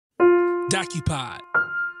DocuPod,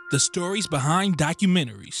 the stories behind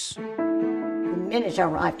documentaries. The minute I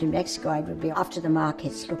arrived in Mexico, I would be off to the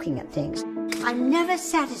markets looking at things. I'm never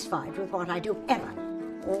satisfied with what I do, ever.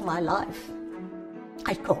 All my life.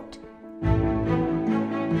 I cooked.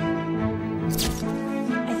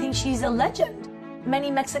 I think she's a legend.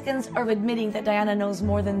 Many Mexicans are admitting that Diana knows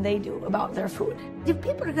more than they do about their food. If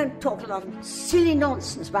people are going to talk a lot of silly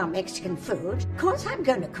nonsense about Mexican food, of course I'm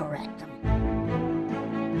going to correct them.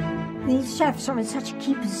 These chefs are in such a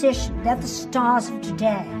key position. They're the stars of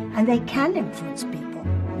today, and they can influence people.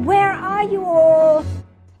 Where are you all?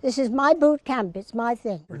 This is my boot camp. It's my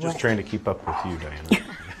thing. We're just trying to keep up with you,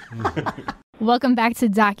 Diana. Welcome back to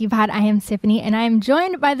DocuPod. I am Tiffany, and I am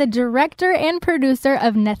joined by the director and producer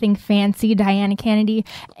of Nothing Fancy, Diana Kennedy,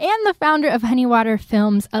 and the founder of Honeywater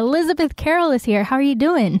Films, Elizabeth Carroll, is here. How are you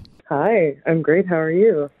doing? Hi, I'm great. How are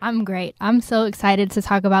you? I'm great. I'm so excited to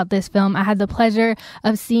talk about this film. I had the pleasure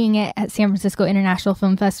of seeing it at San Francisco International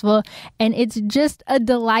Film Festival, and it's just a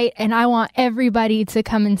delight, and I want everybody to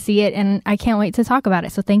come and see it, and I can't wait to talk about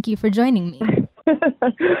it. So thank you for joining me.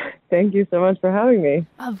 Thank you so much for having me.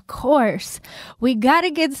 Of course. We got to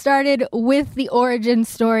get started with the origin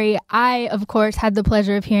story. I, of course, had the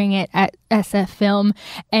pleasure of hearing it at SF Film,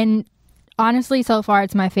 and honestly, so far,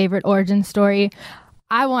 it's my favorite origin story.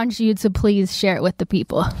 I want you to please share it with the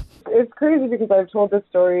people. It's crazy because I've told this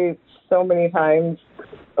story so many times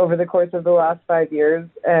over the course of the last 5 years,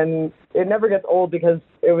 and it never gets old because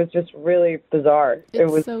it was just really bizarre. It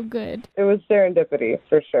was so good. It was serendipity,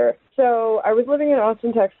 for sure. So I was living in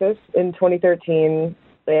Austin, Texas in 2013,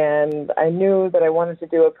 and I knew that I wanted to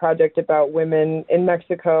do a project about women in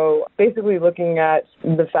Mexico, basically looking at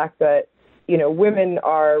the fact that, you know, women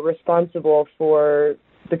are responsible for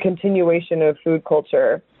the continuation of food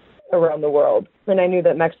culture around the world. And I knew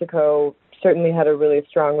that Mexico certainly had a really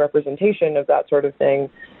strong representation of that sort of thing.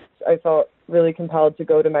 I felt really compelled to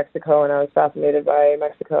go to Mexico, and I was fascinated by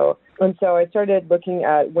Mexico. And so I started looking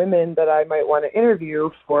at women that I might want to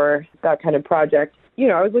interview for that kind of project. You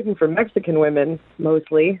know, I was looking for Mexican women,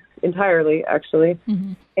 mostly, entirely, actually.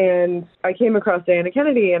 Mm-hmm. And I came across Diana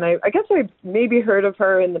Kennedy, and I guess I maybe heard of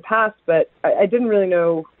her in the past, but I didn't really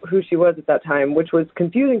know who she was at that time, which was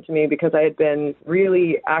confusing to me because I had been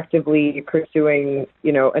really actively pursuing,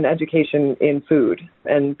 you know, an education in food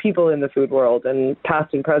and people in the food world and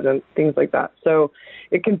past and present, things like that. So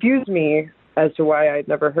it confused me as to why I'd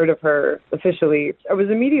never heard of her officially. I was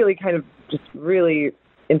immediately kind of just really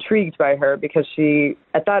intrigued by her because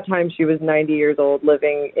at that time, she was 90 years old,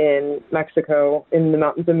 living in Mexico, in the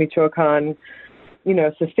mountains of Michoacan. You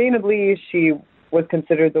know, sustainably, she was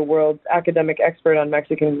considered the world's academic expert on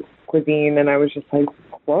Mexican cuisine, and I was just like,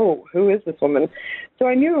 whoa, who is this woman? So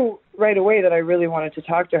I knew right away that I really wanted to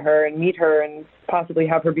talk to her and meet her and possibly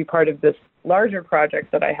have her be part of this larger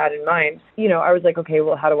project that I had in mind. You know, I was like, okay,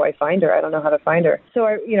 well, how do I find her? I don't know how to find her. So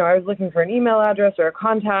I was looking for an email address or a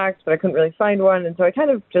contact, but I couldn't really find one. And so I kind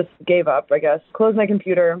of just gave up, I guess, closed my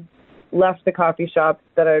computer, left the coffee shop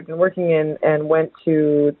that I'd been working in, and went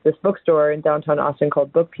to this bookstore in downtown Austin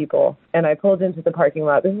called Book People. And I pulled into the parking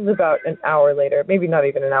lot. This is about an hour later, maybe not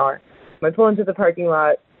even an hour. I pull into the parking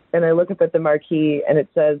lot, and I look up at the marquee, and it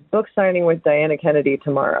says, book signing with Diana Kennedy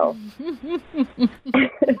tomorrow.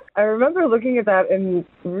 I remember looking at that and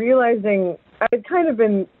realizing I'd kind of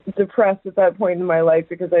been depressed at that point in my life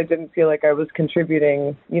because I didn't feel like I was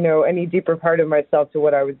contributing, you know, any deeper part of myself to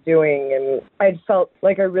what I was doing. And I felt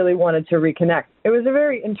like I really wanted to reconnect. It was a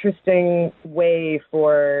very interesting way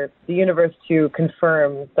for the universe to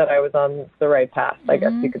confirm that I was on the right path, I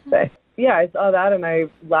guess you could say. Yeah, I saw that and I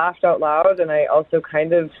laughed out loud, and I also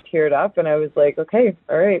kind of teared up, and I was like, okay,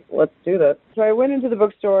 all right, let's do this. So I went into the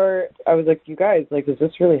bookstore. I was like, you guys, like, is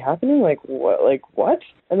this really happening? Like, what?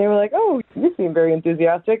 And they were like, oh, you seem very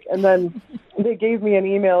enthusiastic. And then they gave me an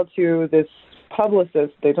email to this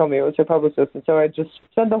publicist. They told me it was her publicist. And so I just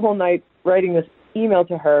spent the whole night writing this email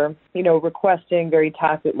to her, you know, requesting very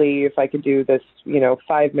tacitly if I could do this, you know,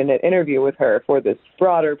 5-minute interview with her for this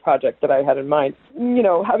broader project that I had in mind, you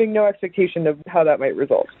know, having no expectation of how that might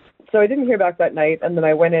result. So I didn't hear back that night, and then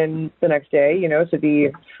I went in the next day, you know, to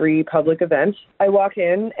the free public event. I walk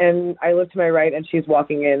in, and I look to my right, and she's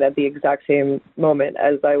walking in at the exact same moment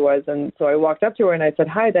as I was. And so I walked up to her, and I said,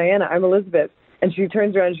 hi, Diana, I'm Elizabeth. And she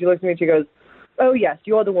turns around, and she looks at me, and she goes, oh, yes,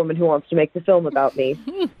 you're the woman who wants to make the film about me.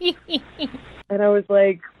 And I was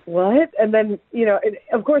like, what? And then, you know,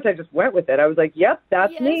 of course I just went with it. I was like, yep,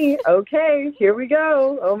 that's me. Okay, here we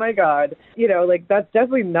go. Oh, my God. You know, like, that's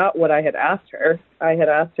definitely not what I had asked her. I had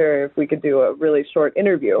asked her if we could do a really short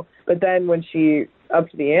interview. But then when she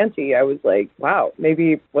upped the ante, I was like, wow,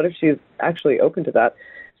 maybe what if she's actually open to that?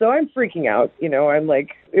 So I'm freaking out, I'm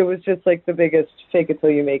like, it was just like the biggest fake it till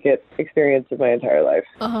you make it experience of my entire life.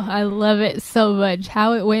 Oh, I love it so much.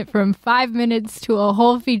 How it went from 5 minutes to a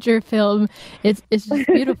whole feature film. It's just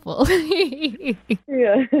beautiful.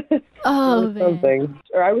 Yeah. Oh, man. Something.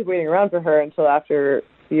 Or I was waiting around for her until after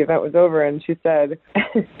the event was over, and she said,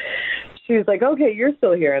 she was like, okay, you're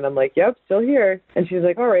still here. And I'm like, yep, still here. And she's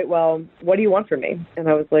like, all right, well, what do you want from me? And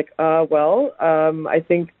I was like, I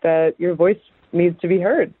think that your voice needs to be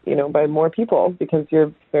heard, by more people, because you're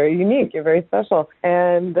very unique, you're very special,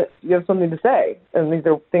 and you have something to say, and these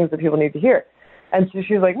are things that people need to hear. And so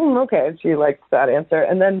she was like, okay, and she liked that answer.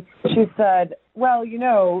 And then she said, well,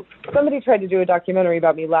 somebody tried to do a documentary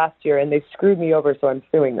about me last year, and they screwed me over, so I'm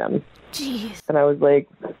suing them. Jeez. And I was like,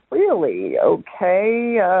 really?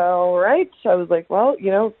 Okay, all right. I was like, well,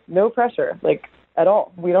 no pressure, like, at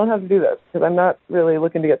all. We don't have to do this, because I'm not really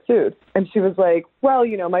looking to get sued. And she was like, well,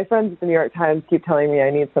 my friends at the New York Times keep telling me I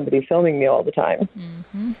need somebody filming me all the time.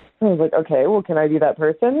 Mm-hmm. I was like, okay, well, can I be that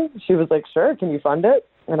person? She was like, sure, can you fund it?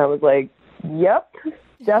 And I was like, yep,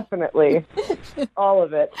 definitely. All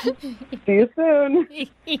of it. See you soon.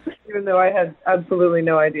 Even though I had absolutely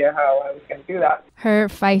no idea how I was going to do that. Her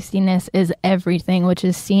feistiness is everything, which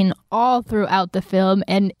is seen all throughout the film,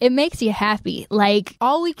 and it makes you happy. Like,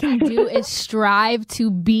 all we can do is strive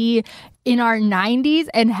to be in our 90s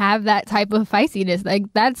and have that type of feistiness. Like,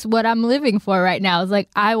 that's what I'm living for right now. It's like,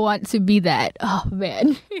 I want to be that. Oh,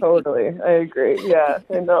 man. Totally. I agree. Yeah,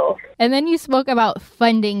 I know. And then you spoke about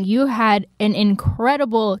funding. You had an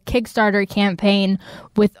incredible Kickstarter campaign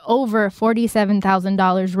with over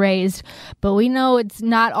 $47,000 raised, but we know it's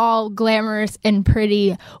not all glamorous and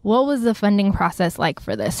pretty. What was the funding process like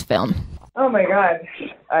for this film? Oh my God.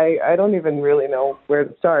 I don't even really know where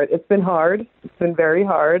to start. It's been hard. It's been very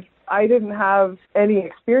hard. I didn't have any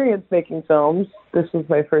experience making films. This was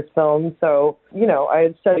my first film. So, I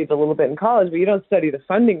had studied a little bit in college, but you don't study the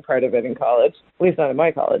funding part of it in college, at least not in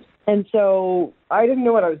my college. And so I didn't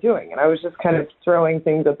know what I was doing. And I was just kind of throwing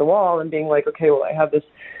things at the wall and being like, okay, well, I have this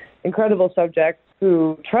incredible subject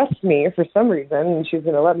who trusts me for some reason, and she's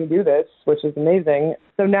going to let me do this, which is amazing.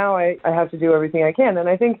 So now I have to do everything I can. And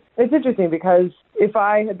I think it's interesting because if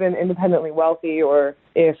I had been independently wealthy, or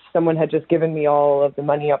if someone had just given me all of the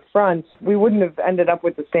money up front, we wouldn't have ended up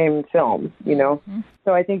with the same film, Mm-hmm.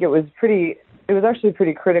 So I think it was actually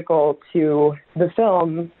pretty critical to the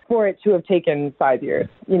film for it to have taken 5 years.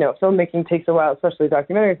 Filmmaking takes a while, especially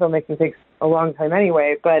documentary filmmaking takes a long time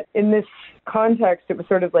anyway. But in this context, it was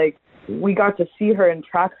sort of like we got to see her and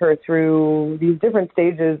track her through these different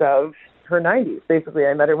stages of her 90s. Basically,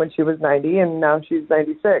 I met her when she was 90, and now she's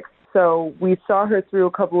 96. So we saw her through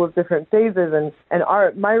a couple of different phases, and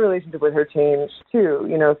my relationship with her changed too,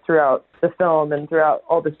 throughout the film and throughout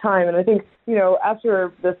all this time. And I think,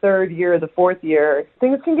 after the third year, the fourth year,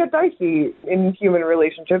 things can get dicey in human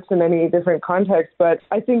relationships in any different context. But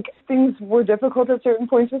I think things were difficult at certain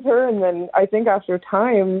points with her. And then I think after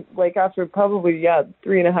time, like after probably,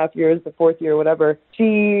 3.5 years, the fourth year, whatever,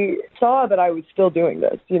 she saw that I was still doing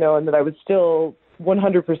this, and that I was still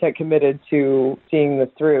 100% committed to seeing this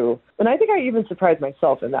through. And I think I even surprised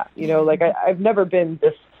myself in that, I've never been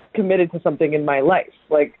this committed to something in my life,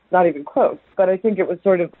 like not even close. But I think it was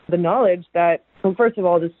sort of the knowledge that, well, first of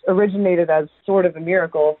all, this originated as sort of a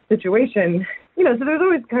miracle situation, so there's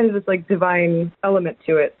always kind of this like divine element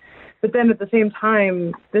to it. But then at the same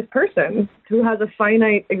time, this person who has a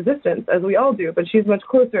finite existence, as we all do, but she's much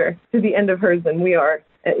closer to the end of hers than we are,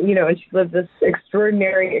 and she lives this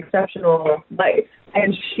extraordinary, exceptional life.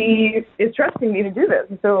 And she is trusting me to do this.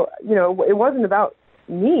 And so, it wasn't about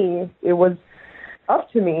me. It was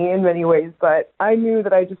up to me in many ways, but I knew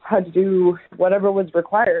that I just had to do whatever was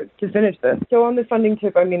required to finish this. So on the funding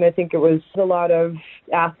tip, I think it was a lot of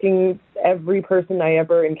asking every person I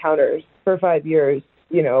ever encountered for 5 years,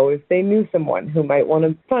 if they knew someone who might want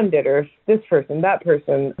to fund it, or if this person, that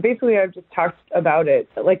person. Basically, I've just talked about it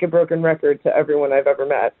like a broken record to everyone I've ever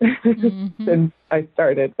met since I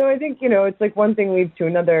started. So I think, it's like one thing leads to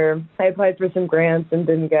another. I applied for some grants and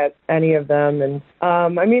didn't get any of them. And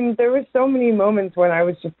there were so many moments when I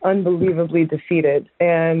was just unbelievably defeated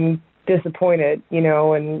and disappointed,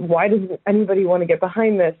 and why doesn't anybody want to get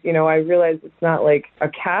behind this? I realize it's not like a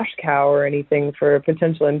cash cow or anything for a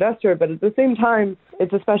potential investor, but at the same time,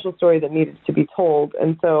 it's a special story that needed to be told.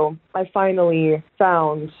 And so I finally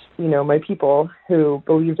found, my people who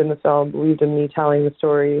believed in the film, believed in me telling the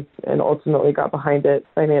story, and ultimately got behind it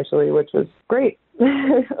financially, which was great.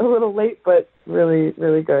 a little late, but really,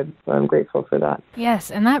 really good. So I'm grateful for that.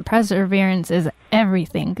 Yes, and that perseverance is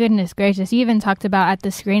everything. Goodness gracious. You even talked about at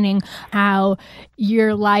the screening how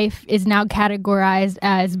your life is now categorized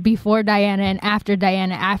as before Diana and after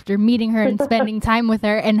Diana, after meeting her and spending time with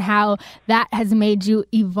her, and how that has made you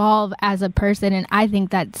evolve as a person. And I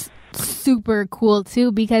think that's super cool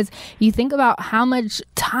too, because you think about how much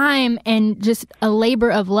time and just a labor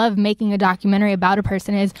of love making a documentary about a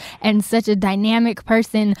person is, and such a dynamic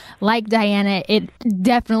person like Diana, it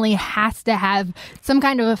definitely has to have some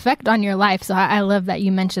kind of effect on your life. So I love that you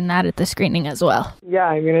mentioned that at the screening as well. Yeah,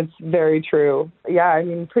 I mean, it's very true. Yeah, I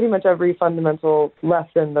mean, pretty much every fundamental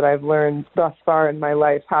lesson that I've learned thus far in my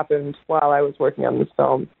life happened while I was working on this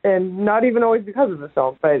film. And not even always because of the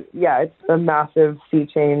film, but yeah, it's a massive sea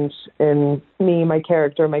change in me, my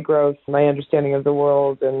character, my growth, my understanding of the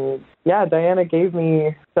world. And yeah, Diana gave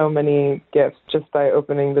me so many gifts just by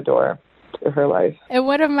opening the door to her life. And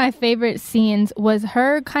one of my favorite scenes was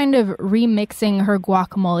her kind of remixing her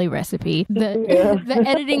guacamole recipe. The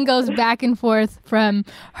editing goes back and forth from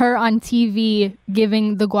her on TV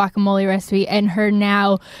giving the guacamole recipe and her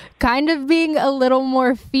now kind of being a little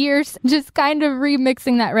more fierce, just kind of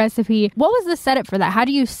remixing that recipe. What was the setup for that? How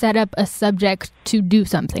do you set up a subject to do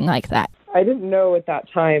something like that? I didn't know at that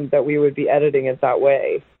time that we would be editing it that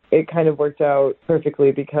way. It kind of worked out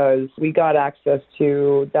perfectly because we got access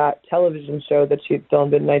to that television show that she'd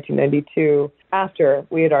filmed in 1992 after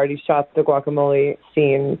we had already shot the guacamole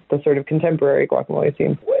scene, the sort of contemporary guacamole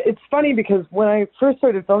scene. It's funny because when I first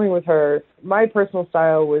started filming with her, my personal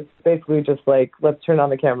style was basically just like, let's turn on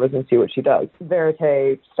the cameras and see what she does.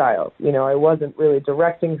 Verite style. You know, I wasn't really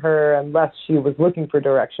directing her unless she was looking for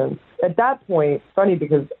direction. At that point, funny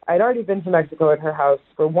because I'd already been to Mexico at her house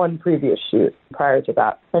for one previous shoot prior to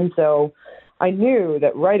that. And so I knew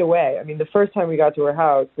that right away, I mean, the first time we got to her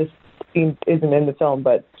house, this scene isn't in the film,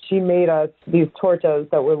 but she made us these tortas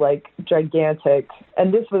that were like gigantic.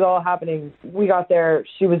 And this was all happening. We got there.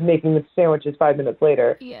 She was making the sandwiches 5 minutes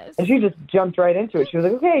later. Yes. And she just jumped right into it. She was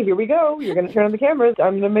like, okay, here we go. You're going to turn on the cameras.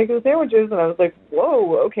 I'm going to make the sandwiches. And I was like,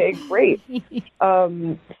 whoa, okay, great.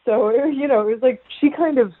 So, you know, it was like she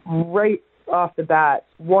kind of right off the bat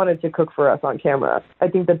wanted to cook for us on camera. I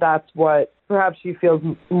think that that's what perhaps she feels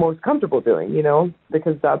most comfortable doing, you know,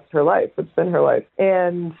 because that's her life. It's been her life.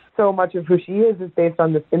 And so much of who she is based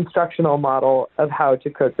on this instructional model of how to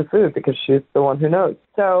cook the food because she's the one who knows.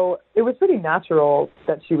 So it was pretty natural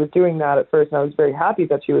that she was doing that at first, and I was very happy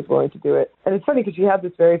that she was willing to do it. And it's funny because she had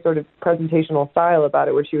this very sort of presentational style about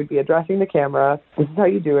it where she would be addressing the camera. This is how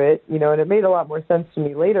you do it, you know, and it made a lot more sense to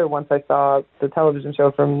me later once I saw the television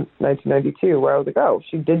show from 1992 where I was like, oh,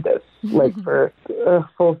 she did this like for a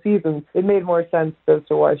full season. It made more sense as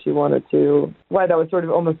to why she wanted to, why that was sort of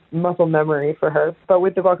almost muscle memory for her. But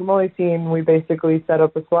with the guacamole scene, we basically set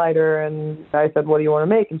up a slider and I said, what do you want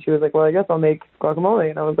to make? And she was like, well, I guess I'll make guacamole.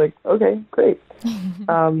 And I was like, okay, great.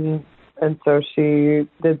 And so she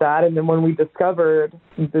did that. And then when we discovered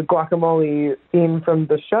the guacamole scene from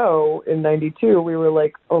the show in 92, we were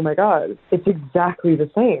like, oh my God, it's exactly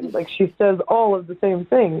the same. Like she says all of the same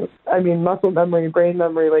things. I mean, muscle memory, brain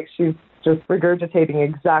memory, like she's just regurgitating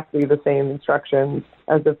exactly the same instructions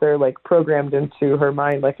as if they're like programmed into her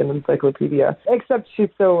mind like an encyclopedia. Except she's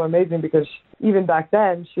so amazing because even back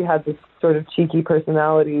then she had this sort of cheeky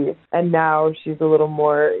personality and now she's a little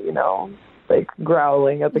more, you know, like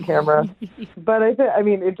growling at the camera. But I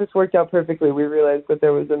mean, it just worked out perfectly. We realized that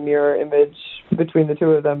there was a mirror image between the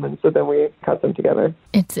two of them, and so then we cut them together.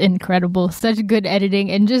 It's incredible. Such good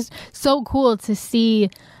editing and just so cool to see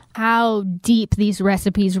how deep these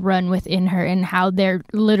recipes run within her and how they're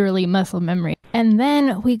literally muscle memory. And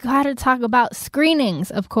then we got to talk about screenings.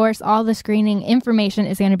 Of course, all the screening information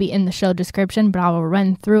is going to be in the show description, but I will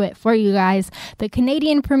run through it for you guys. The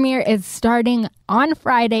Canadian premiere is starting on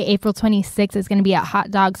Friday, April 26th. It's going to be at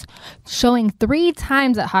Hot Dogs, showing 3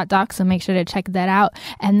 times at Hot Dogs, so make sure to check that out.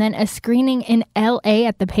 And then a screening in LA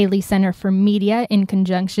at the Paley Center for Media in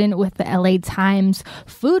conjunction with the LA Times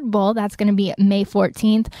Food Bowl. That's going to be May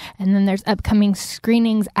 14th. And then there's upcoming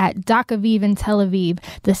screenings at DocuPod in Tel Aviv,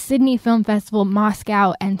 the Sydney Film Festival,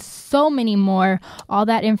 Moscow, and so many more. All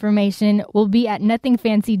that information will be at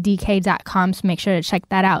nothingfancydk.com, so make sure to check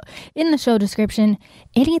that out in the show description.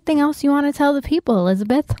 Anything else you want to tell the people,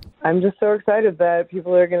 Elizabeth? I'm just so excited that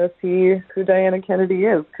people are going to see who Diana Kennedy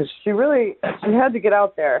is because she had to get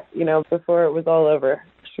out there, you know, before it was all over.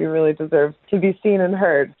 She really deserves to be seen and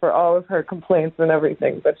heard for all of her complaints and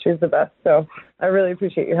everything, but she's the best. So I really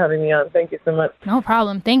appreciate you having me on. Thank you so much. No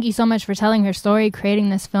problem. Thank you so much for telling her story, creating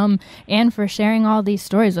this film, and for sharing all these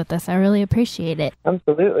stories with us. I really appreciate it.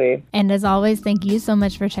 Absolutely. And as always, thank you so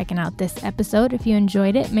much for checking out this episode. If you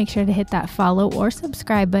enjoyed it, make sure to hit that follow or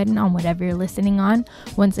subscribe button on whatever you're listening on.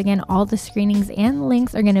 Once again, all the screenings and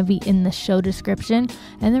links are going to be in the show description.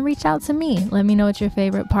 And then reach out to me. Let me know what your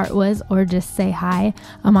favorite part was, or just say hi.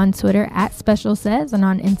 I'm on Twitter @SpecialSays, and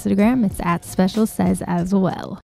on Instagram it's @SpecialSays as well.